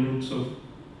at the roots of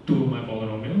two of my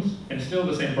polynomials, and still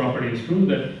the same property is true,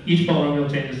 that each polynomial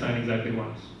changes sign exactly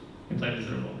once inside this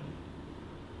interval.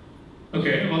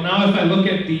 Okay, well now if I look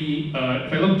at if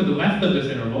I look to the left of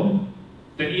this interval,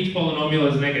 then each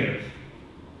polynomial is negative,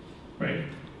 right?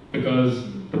 Because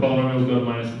the polynomials go to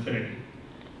minus infinity.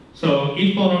 So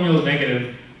each polynomial is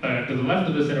negative to the left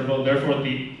of this interval, therefore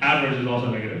the average is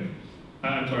also negative.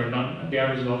 I'm sorry, the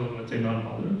average is also, let's say,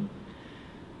 non-positive.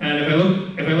 And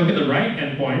if I look at the right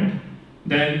endpoint,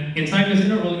 then inside this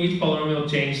interval, each polynomial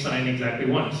changes sign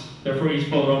exactly once. Therefore, each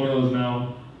polynomial is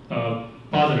now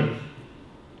positive,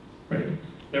 right?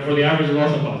 Therefore, the average is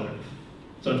also positive.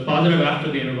 So it's positive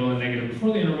after the interval and negative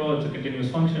before the interval. It's a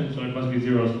continuous function, so it must be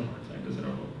zero somewhere inside this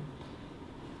interval.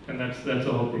 And that's the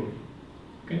whole proof.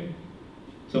 Okay.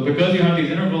 So because you have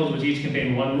these intervals which each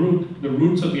contain one root, the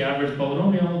roots of the average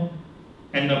polynomial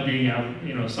end up being,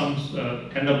 sums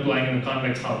end up lying in the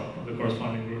convex hub of the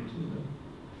corresponding roots of the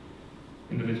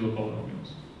individual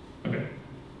polynomials. Okay.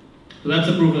 So that's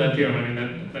the proof of that theorem. I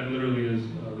mean, that literally is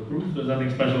the proof. There's nothing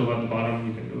special about the bottom.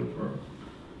 You can do it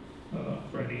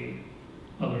for any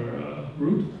other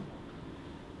root.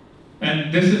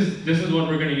 And this is what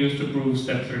we're going to use to prove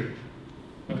step 3.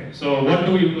 Okay, so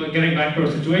getting back to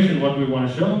our situation, what do we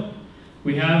want to show?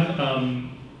 We have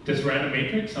this random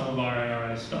matrix, sum of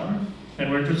RI star, and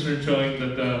we're interested in showing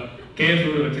that the kth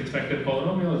root of its expected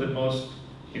polynomial is at most,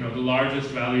 the largest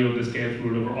value of this kth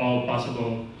root over all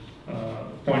possible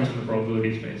points in the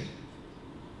probability space.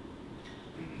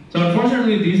 So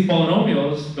unfortunately, these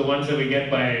polynomials, the ones that we get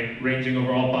by ranging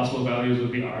over all possible values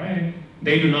of the Ra,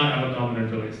 they do not have a common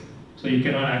interlacing. So you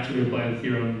cannot actually apply the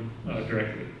theorem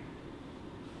directly.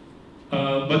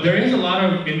 But there is a lot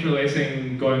of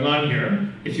interlacing going on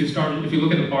here if you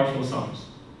look at the partial sums.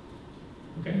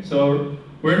 Okay, so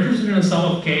we're interested in a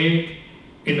sum of k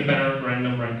independent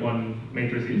random rank 1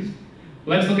 matrices.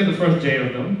 Let's look at the first j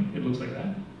of them. It looks like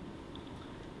that.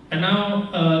 And now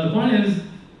the point is,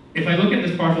 if I look at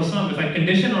this partial sum, if I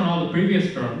condition on all the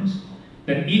previous terms,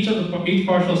 then each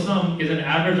partial sum is an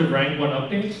average of rank 1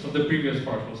 updates of the previous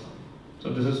partial sum. So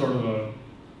this is sort of a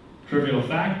trivial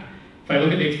fact. If I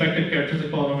look at the expected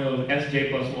characteristic polynomial of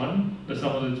Sj plus 1, the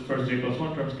sum of the first j plus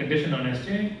 1 terms conditioned on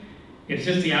Sj, it's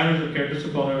just the average of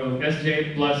characteristic polynomial of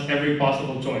Sj plus every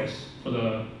possible choice for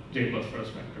the j plus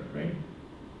first vector, right?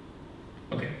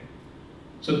 Okay.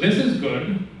 So this is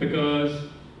good because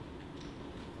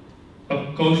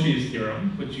of Cauchy's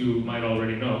theorem, which you might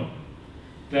already know,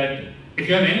 that if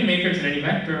you have any matrix and any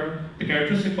vector, the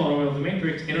characteristic polynomial of the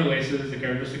matrix interlaces the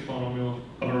characteristic polynomial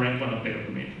of a rank 1 update of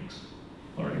the matrix.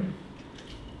 All right.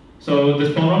 So this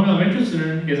polynomial I'm interested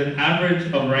in is an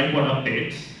average of rank 1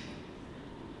 updates,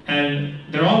 and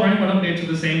they're all rank 1 updates of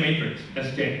the same matrix,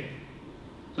 Sj.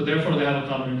 So therefore they have a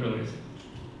common interlacing.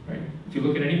 Right? If you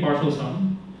look at any partial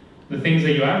sum, the things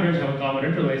that you average have a common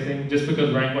interlacing just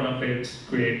because rank 1 updates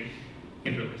create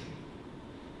interlacing.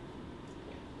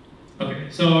 Okay,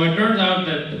 so it turns out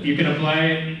that you can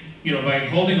apply, by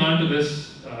holding on to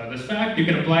this this fact, you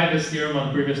can apply this theorem on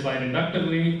the previous slide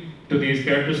inductively to these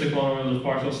characteristic polynomials of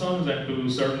partial sums and to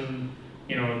certain,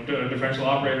 differential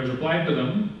operators applied to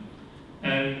them.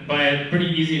 And by a pretty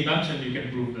easy induction, you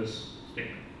can prove this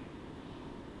statement.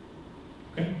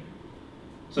 Okay.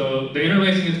 So the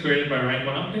interlacing is created by rank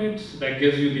 1 updates. That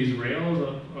gives you these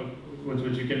rails with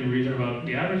which you can reason about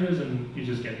the averages, and you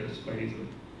just get this quite easily.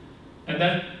 And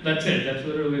that's it. That's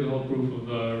literally the whole proof of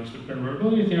the restricted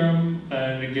convertibility theorem,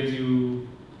 and it gives you.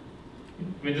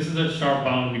 I mean, this is a sharp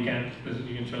bound. You can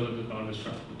show that the bound is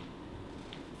sharp.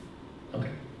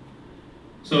 Okay.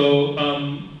 So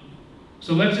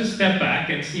so let's just step back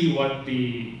and see what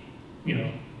the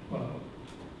main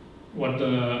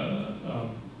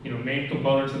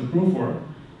components in the proof were.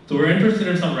 So we're interested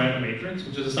in some random matrix,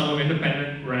 which is a sum of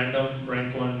independent random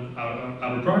rank 1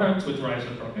 outer products which are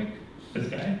isotropic, this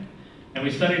guy. And we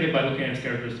studied it by looking at its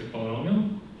characteristic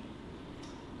polynomial.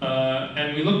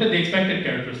 And we looked at the expected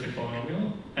characteristic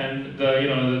polynomial. And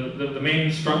the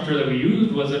main structure that we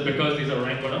used was that because these are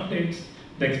rank 1 updates,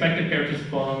 the expected characteristic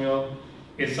polynomial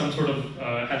is some sort of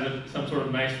some sort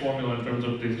of nice formula in terms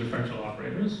of these differential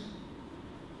operators.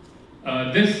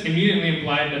 This immediately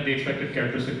implied that the expected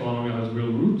characteristic polynomial has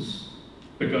real roots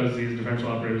because these differential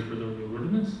operators preserve real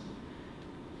rootedness.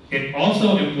 It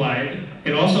also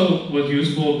was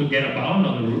useful to get a bound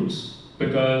on the roots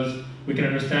because we can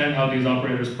understand how these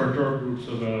operators perturb roots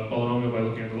of a polynomial by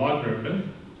looking at the log derivative.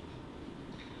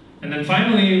 And then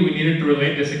finally, we needed to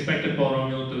relate this expected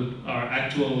polynomial to our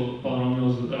actual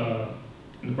polynomials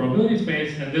in the probability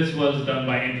space, and this was done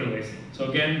by interlacing. So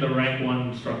again, the rank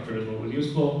 1 structure is what was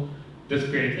useful. This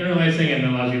creates interlacing and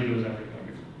allows you to do everything.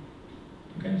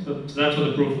 Okay, so that's what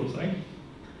the proof looks like.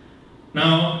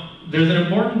 Now, there's an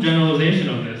important generalization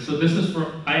of this. So this is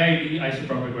for IID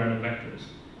isotropic random vectors.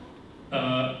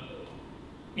 A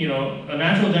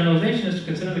natural generalization is to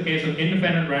consider the case of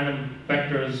independent random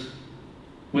vectors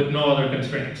with no other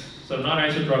constraints. So not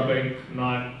isotropic,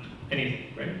 not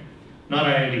anything, right? Not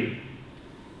IID.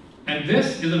 And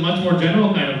this is a much more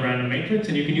general kind of random matrix,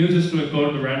 and you can use this to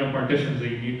encode the random partitions that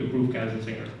you need to prove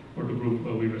Kadison-Singer or to prove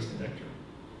a Weaver's conjecture.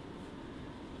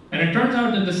 And it turns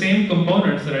out that the same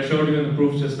components that I showed you in the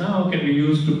proof just now can be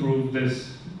used to prove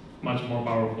this much more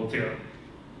powerful theorem.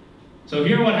 So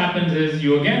here what happens is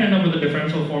you again end up with a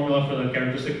differential formula for the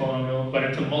characteristic polynomial, but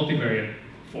it's a multivariate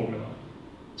formula.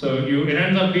 So it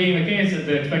ends up being the case that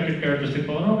the expected characteristic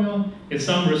polynomial is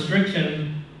some restriction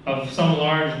of some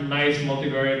large, nice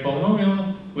multivariate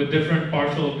polynomial with different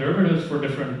partial derivatives for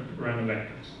different random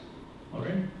vectors. All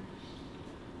right.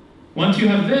 Once you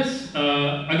have this,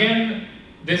 again,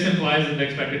 this implies that the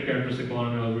expected characteristic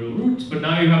polynomial has real roots, but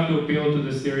now you have to appeal to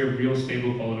this theory of real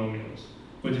stable polynomials,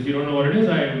 which if you don't know what it is,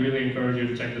 I really encourage you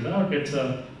to check this out. It's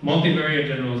a multivariate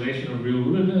generalization of real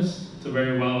rootedness. It's a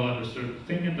very well understood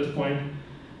thing at this point.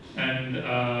 And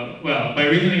well, by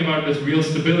reasoning about this real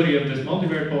stability of this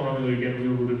multivariate polynomial, you get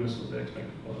real rootedness of the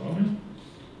expected polynomial.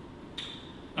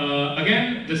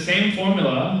 Again, the same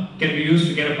formula can be used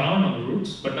to get a bound on the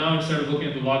roots, but now instead of looking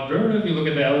at the log derivative, you look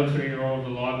at the L-infinity norm of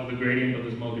the log of the gradient of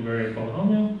this multivariate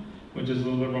polynomial, which is a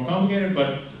little bit more complicated,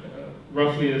 but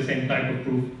roughly the same type of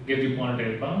proof gives you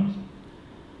quantitative bounds.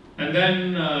 And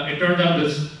then it turns out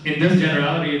in this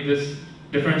generality, this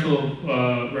differential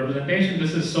representation,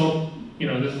 this is so,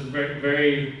 this is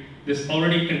this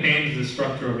already contains the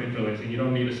structure of interlacing. You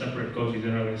don't need a separate Cauchy's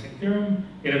interlacing theorem.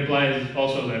 It implies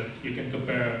also that you can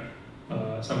compare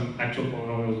some actual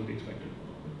polynomials with the expected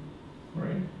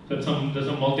polynomial. Right? So there's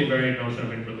a multivariate notion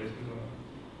of interlacing going on.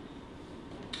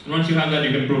 And once you have that,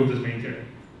 you can prove this main theorem.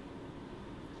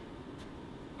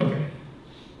 Okay.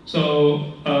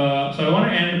 So I want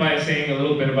to end by saying a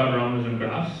little bit about Ramanujan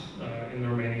graphs in the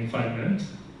remaining 5 minutes.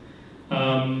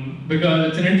 Because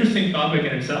it's an interesting topic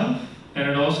in itself. And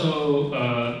it also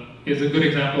is a good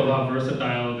example of how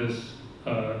versatile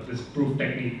this proof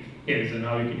technique is and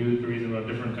how you can use it to reason about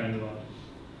different kinds of objects.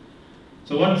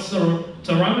 So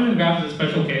Ramanujan graph is a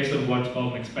special case of what's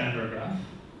called an expander graph.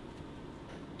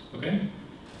 Okay?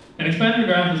 An expander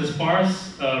graph is a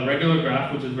sparse regular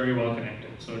graph which is very well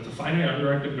connected. So it's a finite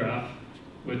undirected graph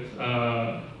with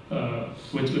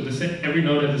every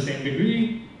node has the same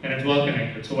degree and it's well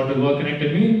connected. So what does well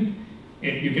connected mean?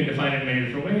 You can define it in many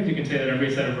different ways. You can say that every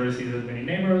set of vertices has many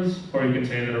neighbors, or you can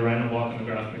say that a random walk in the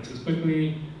graph mixes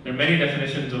quickly. There are many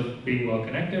definitions of being well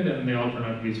connected, and they all turn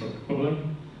out to be sort of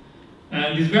equivalent.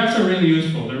 And these graphs are really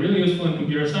useful. They're really useful in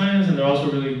computer science, and they're also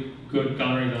really good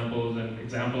counterexamples and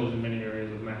examples in many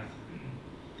areas of math.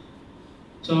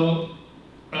 So,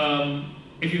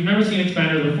 if you've never seen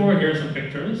expanders before, here are some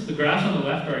pictures. The graphs on the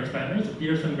left are expanders, a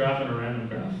Pearson graph and a random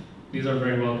graph. These are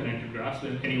very well connected graphs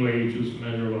in any way you choose to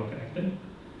measure well connected.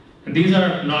 And these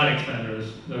are not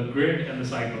expanders, the grid and the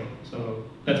cycle. So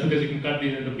that's because you can cut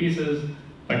these into pieces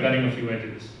by cutting a few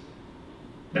edges.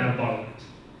 They have bottlenecks.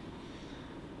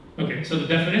 Okay, so the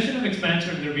definition of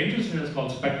expansion you're going to be interested in is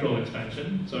called spectral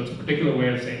expansion. So it's a particular way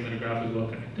of saying that a graph is well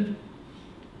connected.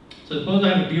 So suppose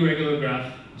I have a deregular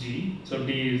graph G. So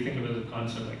D, think of it as a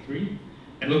constant like 3.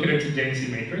 And look at its adjacency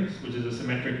matrix, which is a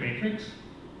symmetric matrix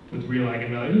with real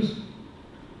eigenvalues.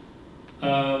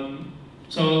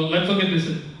 So let's look at these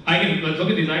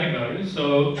eigenvalues.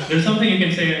 So there's something you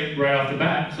can say right off the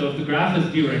bat. So if the graph is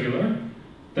deregular,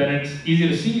 then it's easy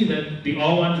to see that the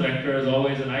all-ones vector is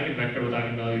always an eigenvector with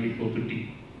eigenvalue equal to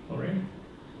D. All right.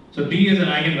 So D is an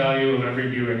eigenvalue of every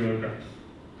deregular graph.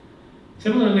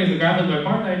 Similarly, if the graph is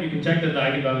bipartite, you can check that the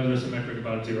eigenvalues are symmetric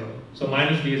about 0. So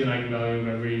minus D is an eigenvalue of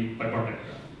every bipartite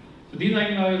graph. So these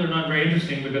eigenvalues are not very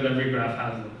interesting because every graph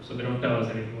has them. So they don't tell us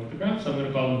anything about the graph, so I'm going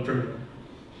to call them trivial.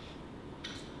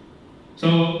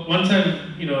 So once I've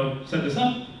set this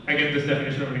up, I get this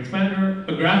definition of an expander.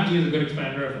 A graph G is a good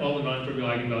expander if all the non-trivial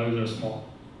eigenvalues are small.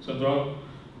 So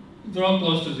they're all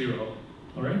close to 0.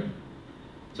 All right?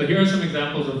 So here are some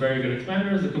examples of very good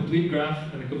expanders, the complete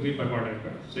graph and the complete bipartite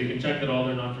graph. So you can check that all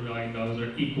their non-trivial eigenvalues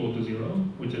are equal to 0,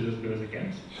 which is as good as it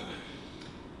gets.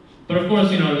 But of course,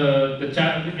 we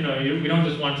don't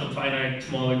just want some finite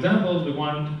small examples. We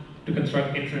want to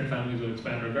construct infinite families of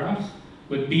expander graphs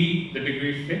with B, the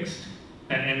degree fixed,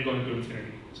 and n going to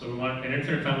infinity. So we want an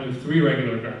infinite family of 3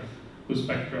 regular graphs whose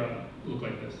spectra look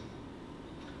like this.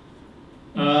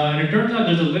 And it turns out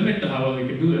there's a limit to how well we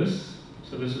can do this.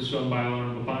 So this is shown by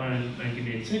Alan and Bopana in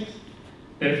 1986.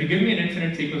 That if you give me an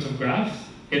infinite sequence of graphs,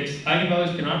 its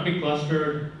eigenvalues cannot be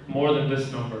clustered more than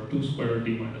this number, 2 squared root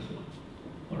d minus 1.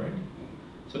 All right.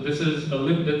 So this is a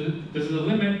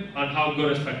limit on how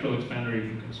good a spectral expander you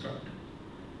can construct.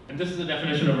 And this is the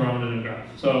definition of a Ramanujan graph.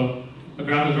 So a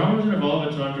graph is Ramanujan if all of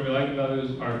its non-trivial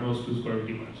eigenvalues are at most 2 squared root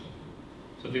d minus 1.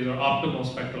 So these are optimal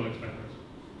spectral expanders.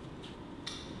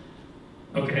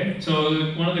 Okay,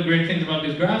 so one of the great things about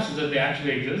these graphs is that they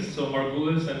actually exist. So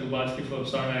Margulis and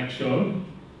Lubatsky-Philip-Sarnak showed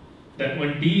that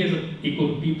when D is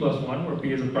equal to P plus 1, where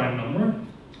P is a prime number,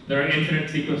 there are infinite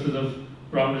sequences of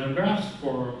Ramanujan graphs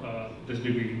for this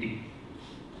degree D.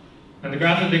 And the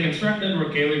graphs that they constructed were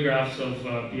Cayley graphs of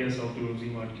PSL2 of Z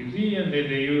mod QZ, and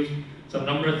they used some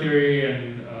number theory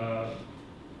and,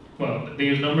 they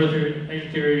used number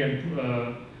theory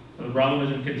and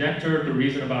Ramanujan conjecture to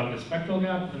reason about the spectral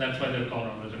gap, and that's why they're called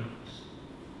Ramanujan graphs.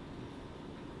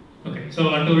 Okay,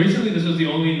 so until recently, this was the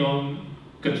only known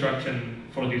construction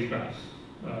for these graphs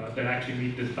that actually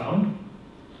meet this bound.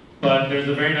 But there's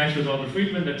a very nice result of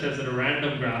Friedman that says that a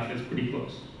random graph is pretty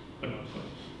close, but not close.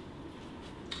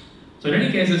 So in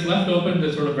any case, it's left open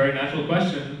this sort of very natural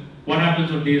question: what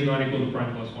happens when D is not equal to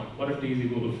prime plus 1? What if D is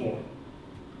equal to 4?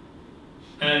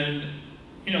 And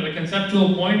the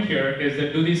conceptual point here is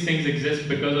that do these things exist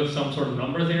because of some sort of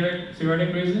number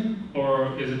theoretic reason,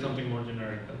 or is it something more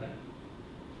generic than that?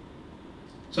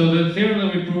 So the theorem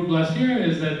that we proved last year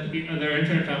is that there are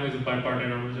infinite families of bipartite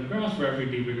Ramanujan graphs for every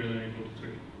D bigger than or equal to 3.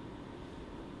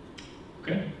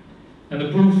 Okay? And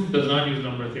the proof does not use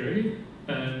number theory,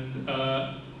 and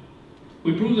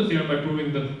we proved the theorem by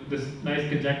proving this nice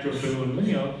conjecture of Bill and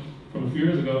Linneo from a few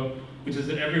years ago, which is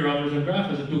that every Ramanujan graph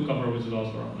has a 2 cover, which is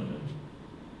also Ramanujan.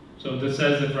 So this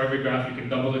says that for every graph, you can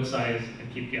double its size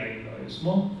and keep the eigenvalues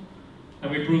small. And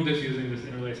we proved this using this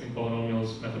interlacing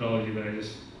polynomials methodology that I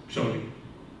just showed you.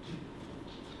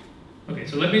 Okay,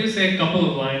 so let me just say a couple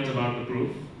of lines about the proof.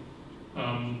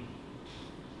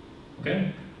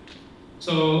 Okay,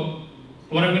 so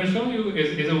what I'm going to show you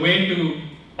is a way to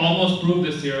almost prove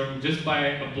this theorem just by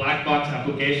a black box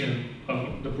application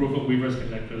of the proof of Weaver's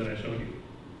conjecture that I showed you.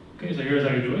 Okay, so here's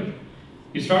how you do it.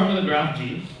 You start with a graph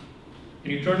G.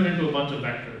 and you turn it into a bunch of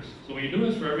vectors. So what you do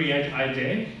is for every edge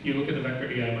ij, you look at the vector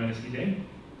ei minus ej.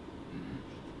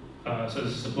 So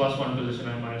this is the +1 position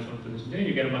I minus 1 position j,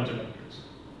 you get a bunch of vectors.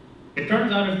 It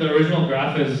turns out if the original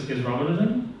graph is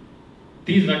Ramanujan,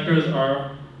 these vectors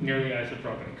are nearly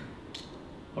isotropic.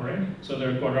 All right, so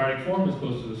their quadratic form is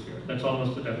close to the sphere. That's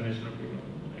almost the definition of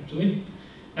Ramanujan, actually.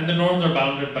 And the norms are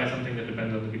bounded by something that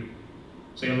depends on the view.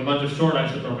 So you have a bunch of short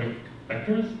isotropic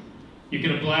vectors. You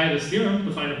can apply this theorem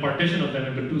to find a partition of them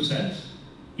into two sets.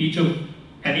 Each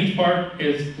part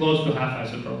is close to half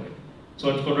isotropic. So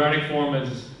its quadratic form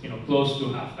is close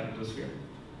to half times the sphere.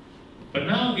 But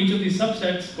now each of these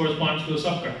subsets corresponds to a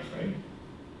subgraph, right?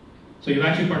 So you've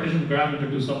actually partitioned the graph into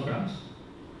two subgraphs.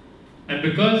 And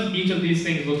because each of these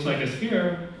things looks like a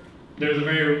sphere, there's a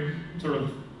very sort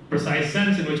of precise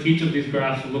sense in which each of these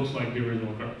graphs looks like the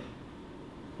original graph.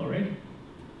 All right?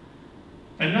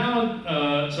 And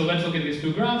now, so let's look at these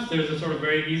two graphs. There's a sort of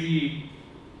very easy,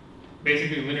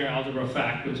 basically linear algebra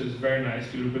fact, which is very nice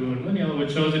due to Bigelow and Lineal,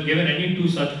 which shows that given any two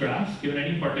such graphs, given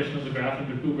any partition of the graph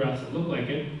into two graphs that look like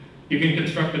it, you can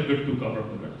construct a good two-cover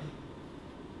of the graph.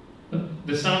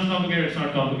 This sounds complicated, it's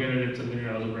not complicated, it's a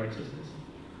linear algebra exercise.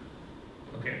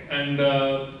 Okay, and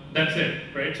that's it,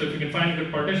 right? So if you can find a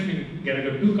good partition, you can get a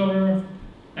good two-cover,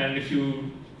 and if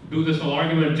you do this whole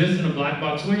argument just in a black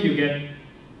box way, you get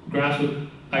graphs with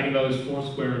eigenvalues 4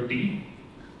 square root d.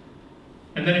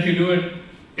 And then if you do it,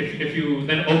 if you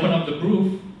then open up the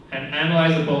proof and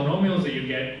analyze the polynomials that you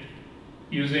get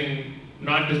using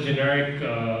not just generic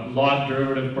log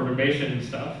derivative perturbation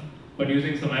stuff, but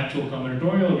using some actual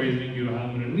combinatorial reasoning due to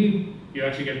Hallman and Lieb, you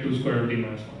actually get 2 square root d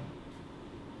minus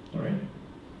 1. All right?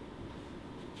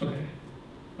 Okay.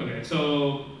 Okay,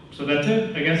 so that's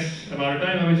it. I guess I'm out of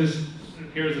time. Let me just,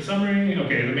 here's the summary.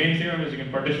 Okay, the main theorem is you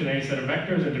can partition any set of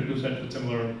vectors into two sets with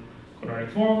similar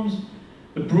quadratic forms.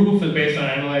 The proof is based on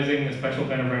analyzing a special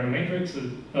kind of random matrix,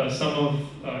 a sum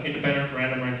of independent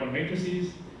random rank 1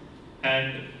 matrices.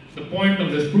 And the point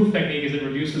of this proof technique is it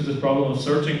reduces this problem of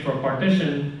searching for a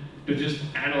partition to just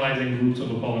analyzing roots of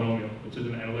a polynomial, which is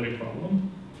an analytic problem.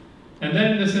 And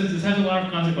then this has a lot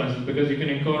of consequences because you can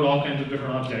encode all kinds of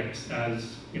different objects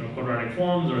as quadratic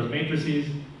forms or as matrices.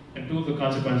 And two of the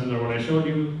consequences are what I showed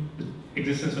you: the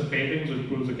existence of pavings, which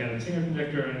proves the Kadison-Singer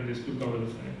conjecture, and these two cover the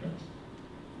finite graphs.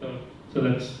 So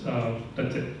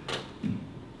that's it.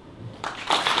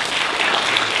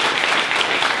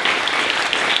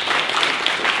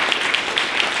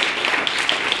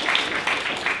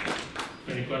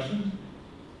 Any questions?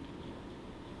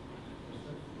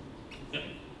 Yeah.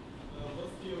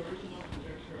 What's the original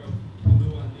conjecture of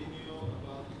Bigelow and Lineal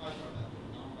about bipartite,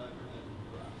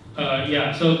 non-bipartite graphs?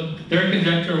 Yeah, so their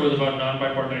conjecture was about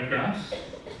non-bipartite graphs.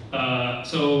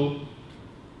 So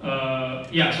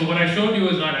what I showed you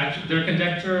is not actually, their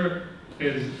conjecture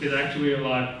is actually a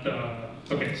lot,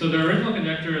 okay, so their original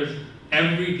conjecture is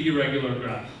every d-regular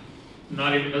graph,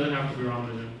 doesn't have to be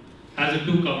Ramanujan, has a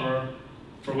two-cover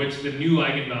for which the new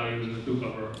eigenvalues in the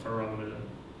two-cover are Ramanujan.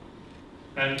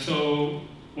 And so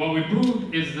what we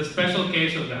proved is the special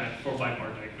case of that for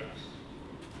bipartite graphs.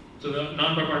 So the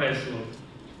non-bipartite is slow.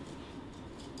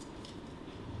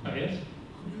 Yes?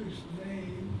 Could you explain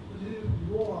a little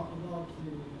more about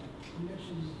the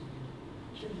connections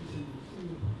changes in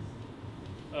the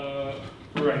field?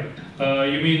 Right.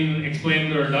 You mean explain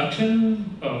the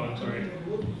reduction? Oh, I'm sorry.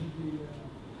 What is the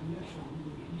connection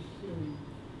between this theory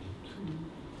to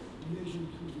relation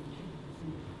to the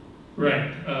field?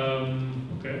 Right.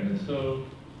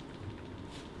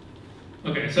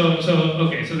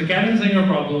 So the Kadison-Singer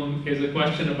problem is a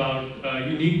question about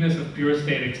uniqueness of pure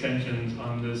state extensions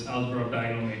on this algebra of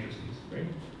diagonal matrices, right?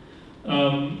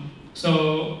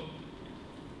 So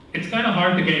it's kind of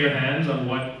hard to get your hands on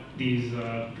what these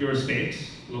pure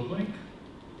states look like,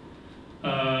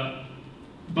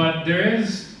 but there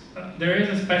is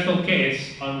a special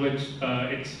case on which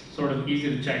it's sort of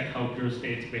easy to check how pure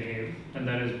states behave, and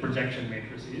that is projection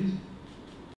matrices.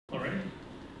 All right.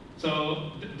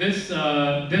 So this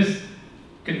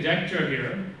conjecture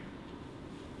here.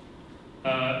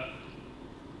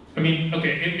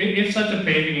 If such a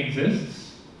paving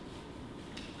exists,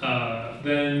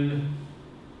 then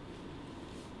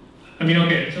so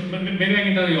maybe I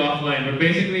can tell you offline, but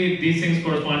basically these things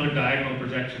correspond to diagonal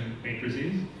projection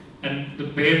matrices, and the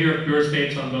behavior of pure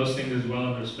states on those things is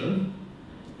well understood.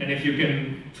 And if you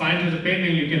can find such a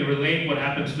paving, you can relate what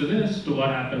happens to this to what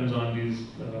happens on these.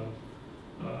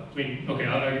 I can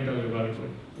tell you about it later.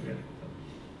 Okay.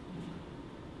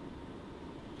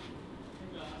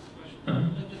 Last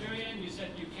question. At the very end, you said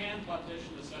you can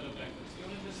partition a set of vectors. Do you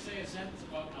want to just say a sentence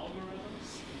about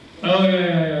algorithms? Oh,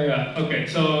 yeah. Okay,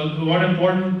 so one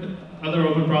important other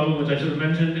open problem which I should have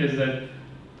mentioned is that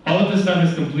all of this stuff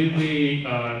is completely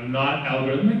not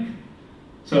algorithmic.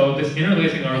 So this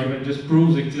interlacing argument just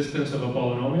proves existence of a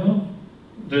polynomial.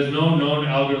 There's no known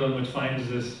algorithm which finds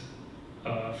this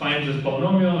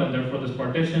polynomial and therefore this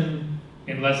partition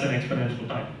in less than exponential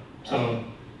time. So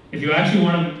if you actually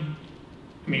want to,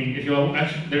 I mean, if you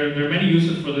actually, there are many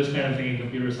uses for this kind of thing in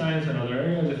computer science and other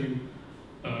areas.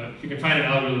 If you can find an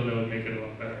algorithm that would make it a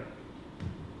lot better.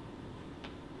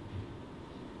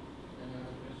 Any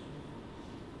other questions?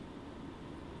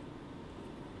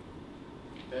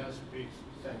 Then speaks.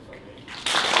 Thanks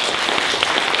again.